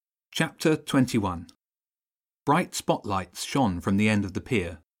Chapter 21. Bright spotlights shone from the end of the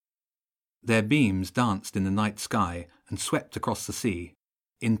pier. Their beams danced in the night sky and swept across the sea,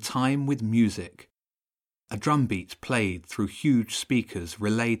 in time with music. A drumbeat played through huge speakers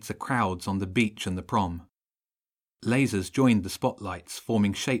relayed to crowds on the beach and the prom. Lasers joined the spotlights,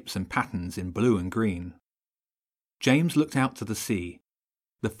 forming shapes and patterns in blue and green. James looked out to the sea.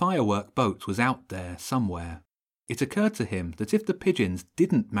 The firework boat was out there somewhere. It occurred to him that if the pigeons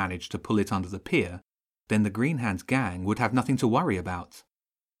didn't manage to pull it under the pier, then the Green Hands gang would have nothing to worry about.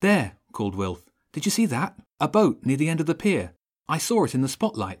 "There," called Wilf. "Did you see that? A boat near the end of the pier. I saw it in the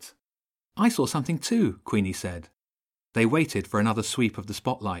spotlight." "I saw something too," Queenie said. They waited for another sweep of the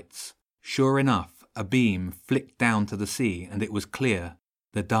spotlights. Sure enough, a beam flicked down to the sea and it was clear,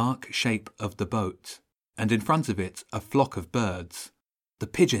 the dark shape of the boat, and in front of it a flock of birds. The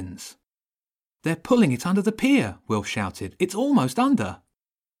pigeons. "They're pulling it under the pier," Wilf shouted. "It's almost under."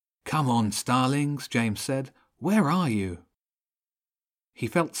 "Come on, starlings," James said. "Where are you?" He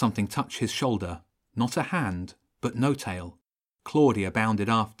felt something touch his shoulder. Not a hand, but no tail. Claudia bounded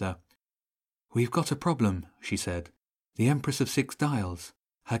after. "We've got a problem," she said. "The Empress of Six Dials.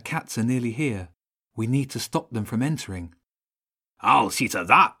 Her cats are nearly here. We need to stop them from entering." "I'll see to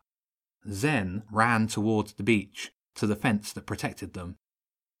that." Zen ran towards the beach, to the fence that protected them.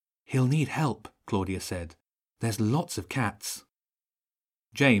 "He'll need help," Claudia said. "There's lots of cats."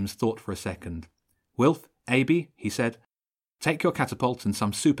 James thought for a second. "Wilf, Aby," he said, "take your catapult and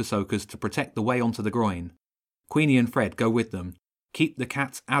some super soakers to protect the way onto the groin. Queenie and Fred go with them. Keep the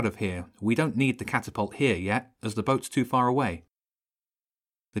cats out of here. We don't need the catapult here yet, as the boat's too far away."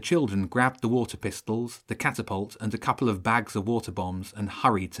 The children grabbed the water pistols, the catapult, and a couple of bags of water bombs and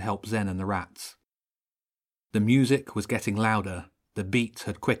hurried to help Zen and the rats. The music was getting louder. The beat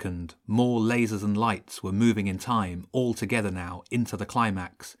had quickened. More lasers and lights were moving in time, all together now, into the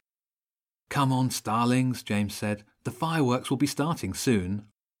climax. "Come on, starlings," James said. "The fireworks will be starting soon."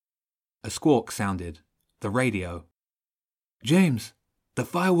 A squawk sounded. The radio. "James, the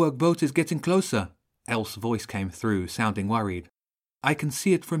firework boat is getting closer," Elf's voice came through, sounding worried. "I can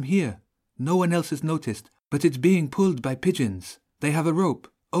see it from here. No one else has noticed, but it's being pulled by pigeons. They have a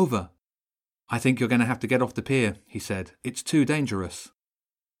rope. Over." "I think you're going to have to get off the pier," he said. "It's too dangerous."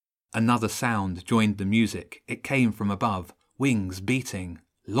 Another sound joined the music. It came from above. Wings beating.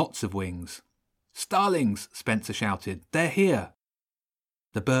 Lots of wings. "Starlings!" Spencer shouted. "They're here!"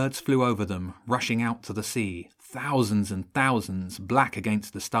 The birds flew over them, rushing out to the sea. Thousands and thousands, black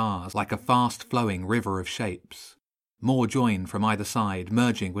against the stars, like a fast-flowing river of shapes. More joined from either side,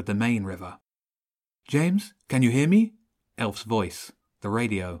 merging with the main river. "James, can you hear me?" Elf's voice. The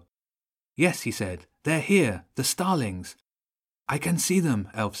radio. "Yes," he said. "They're here. The starlings." "I can see them,"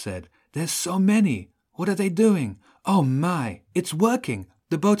 Elf said. "There's so many. What are they doing? Oh my, it's working.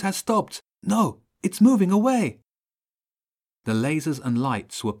 The boat has stopped. No, it's moving away." The lasers and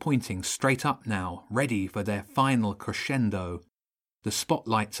lights were pointing straight up now, ready for their final crescendo. The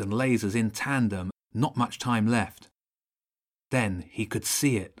spotlights and lasers in tandem, not much time left. Then he could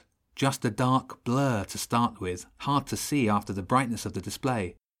see it. Just a dark blur to start with, hard to see after the brightness of the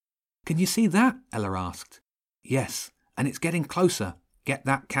display. "Can you see that?" Ella asked. "Yes, and it's getting closer. Get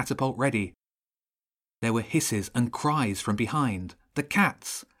that catapult ready." There were hisses and cries from behind. The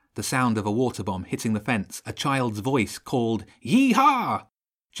cats! The sound of a water bomb hitting the fence. A child's voice called, "Yee-haw!"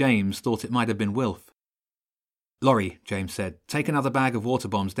 James thought it might have been Wilf. "Laurie," James said, "take another bag of water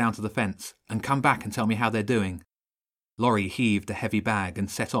bombs down to the fence and come back and tell me how they're doing." Laurie heaved a heavy bag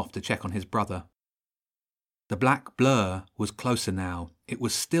and set off to check on his brother. The black blur was closer now. It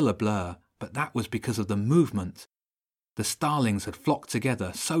was still a blur, but that was because of the movement. The starlings had flocked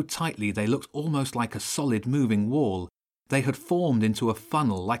together so tightly they looked almost like a solid moving wall. They had formed into a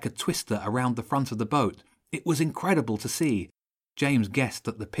funnel like a twister around the front of the boat. It was incredible to see. James guessed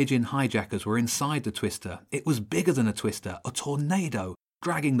that the pigeon hijackers were inside the twister. It was bigger than a twister, a tornado,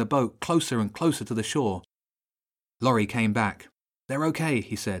 dragging the boat closer and closer to the shore. Laurie came back. "They're okay,"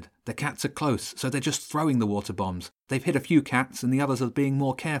 he said. "The cats are close, so they're just throwing the water bombs. They've hit a few cats and the others are being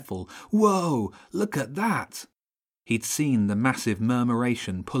more careful." "Whoa, look at that!" He'd seen the massive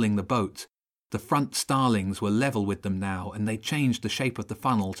murmuration pulling the boat. The front starlings were level with them now, and they changed the shape of the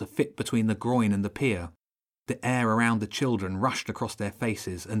funnel to fit between the groin and the pier. The air around the children rushed across their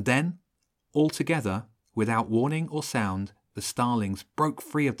faces, and then, all together, without warning or sound, the starlings broke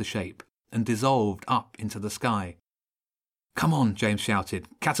free of the shape and dissolved up into the sky. "Come on," James shouted.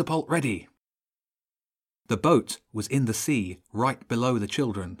 "Catapult ready." The boat was in the sea, right below the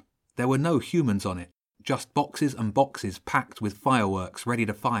children. There were no humans on it, just boxes and boxes packed with fireworks ready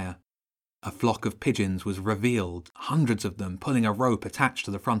to fire. A flock of pigeons was revealed, hundreds of them pulling a rope attached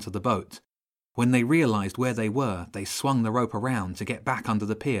to the front of the boat. When they realised where they were, they swung the rope around to get back under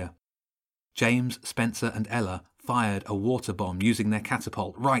the pier. James, Spencer and Ella fired a water bomb using their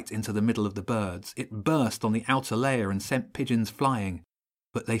catapult right into the middle of the birds. It burst on the outer layer and sent pigeons flying,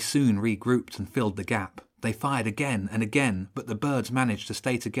 but they soon regrouped and filled the gap. They fired again and again, but the birds managed to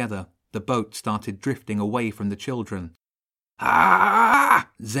stay together. The boat started drifting away from the children. Ah!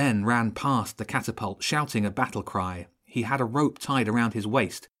 Zen ran past the catapult, shouting a battle cry. He had a rope tied around his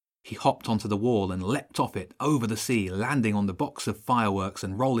waist. He hopped onto the wall and leapt off it, over the sea, landing on the box of fireworks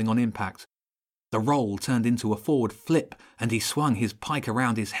and rolling on impact. The roll turned into a forward flip, and he swung his pike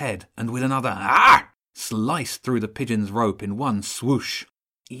around his head, and with another sliced through the pigeon's rope in one swoosh.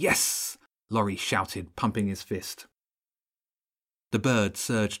 Yes! Laurie shouted, pumping his fist. The bird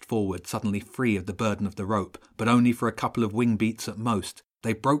surged forward, suddenly free of the burden of the rope, but only for a couple of wing beats at most.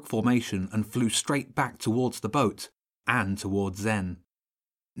 They broke formation and flew straight back towards the boat, and towards Zen.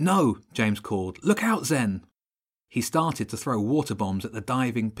 "No," James called. "Look out, Zen!" He started to throw water bombs at the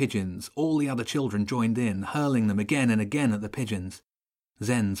diving pigeons. All the other children joined in, hurling them again and again at the pigeons.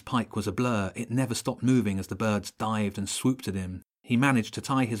 Zen's pike was a blur. It never stopped moving as the birds dived and swooped at him. He managed to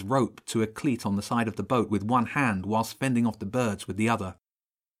tie his rope to a cleat on the side of the boat with one hand whilst fending off the birds with the other.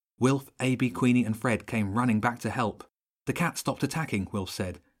 Wilf, Abby, Queenie and Fred came running back to help. "The cat stopped attacking," Wilf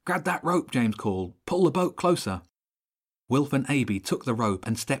said. "Grab that rope," James called. "Pull the boat closer." Wilf and Abby took the rope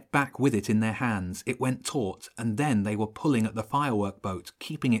and stepped back with it in their hands. It went taut, and then they were pulling at the firework boat,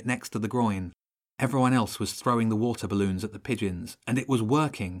 keeping it next to the groin. Everyone else was throwing the water balloons at the pigeons, and it was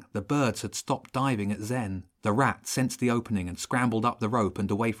working. The birds had stopped diving at Zen. The rat sensed the opening and scrambled up the rope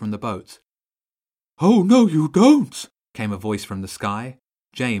and away from the boat. "Oh, no, you don't!" came a voice from the sky.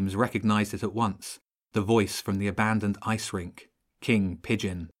 James recognised it at once. The voice from the abandoned ice rink. King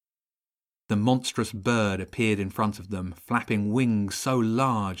Pigeon. The monstrous bird appeared in front of them, flapping wings so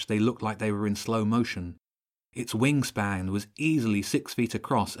large they looked like they were in slow motion. Its wingspan was easily 6 feet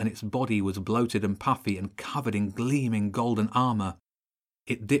across, and its body was bloated and puffy and covered in gleaming golden armour.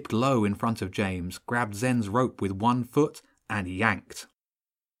 It dipped low in front of James, grabbed Zen's rope with one foot, and yanked.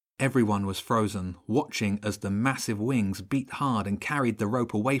 Everyone was frozen, watching as the massive wings beat hard and carried the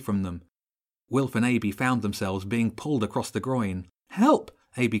rope away from them. Wilf and Abby found themselves being pulled across the groin. "Help!"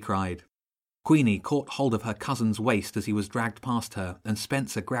 Abby cried. Queenie caught hold of her cousin's waist as he was dragged past her, and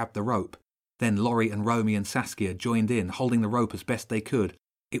Spencer grabbed the rope. Then Laurie and Romy and Saskia joined in, holding the rope as best they could.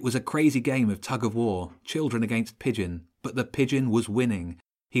 It was a crazy game of tug-of-war, children against pigeon, but the pigeon was winning.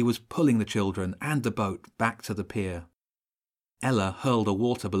 He was pulling the children and the boat back to the pier. Ella hurled a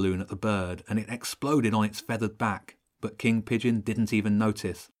water balloon at the bird, and it exploded on its feathered back, but King Pigeon didn't even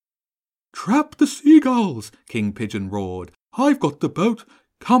notice. "Trap the seagulls!" King Pigeon roared. "I've got the boat!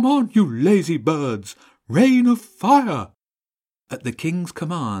 Come on, you lazy birds! Rain of fire!" At the king's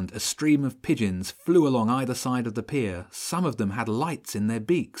command, a stream of pigeons flew along either side of the pier. Some of them had lights in their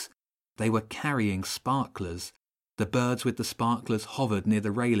beaks. They were carrying sparklers. The birds with the sparklers hovered near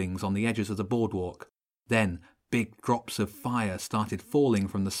the railings on the edges of the boardwalk. Then big drops of fire started falling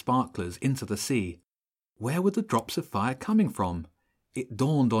from the sparklers into the sea. Where were the drops of fire coming from? It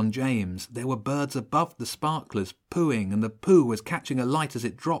dawned on James. There were birds above the sparklers, pooing, and the poo was catching a light as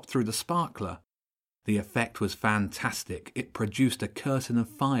it dropped through the sparkler. The effect was fantastic. It produced a curtain of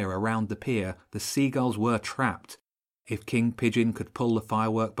fire around the pier. The seagulls were trapped. If King Pigeon could pull the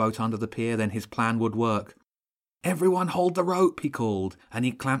firework boat under the pier, then his plan would work. "Everyone hold the rope," he called, and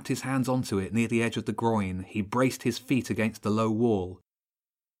he clamped his hands onto it near the edge of the groin. He braced his feet against the low wall.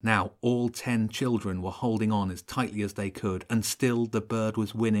 Now all 10 children were holding on as tightly as they could, and still the bird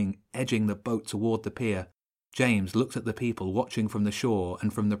was winning, edging the boat toward the pier. James looked at the people watching from the shore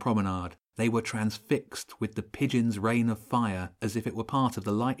and from the promenade. They were transfixed with the pigeon's rain of fire as if it were part of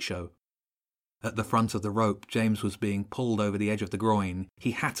the light show. At the front of the rope, James was being pulled over the edge of the groin.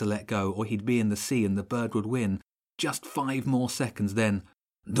 He had to let go or he'd be in the sea and the bird would win. Just 5 more seconds then.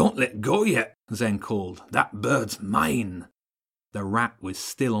 "Don't let go yet," Zen called. "That bird's mine." The rat was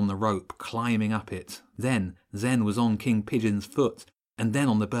still on the rope, climbing up it. Then Zen was on King Pigeon's foot, and then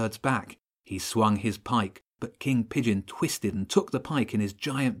on the bird's back. He swung his pike, but King Pigeon twisted and took the pike in his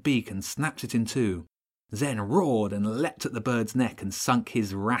giant beak and snapped it in two. Zen roared and leapt at the bird's neck and sunk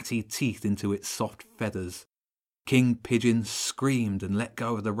his ratty teeth into its soft feathers. King Pigeon screamed and let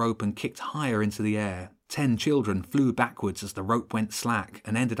go of the rope and kicked higher into the air. 10 children flew backwards as the rope went slack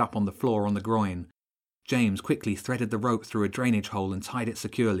and ended up on the floor on the groin. James quickly threaded the rope through a drainage hole and tied it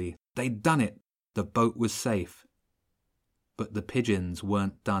securely. They'd done it. The boat was safe. But the pigeons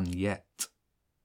weren't done yet.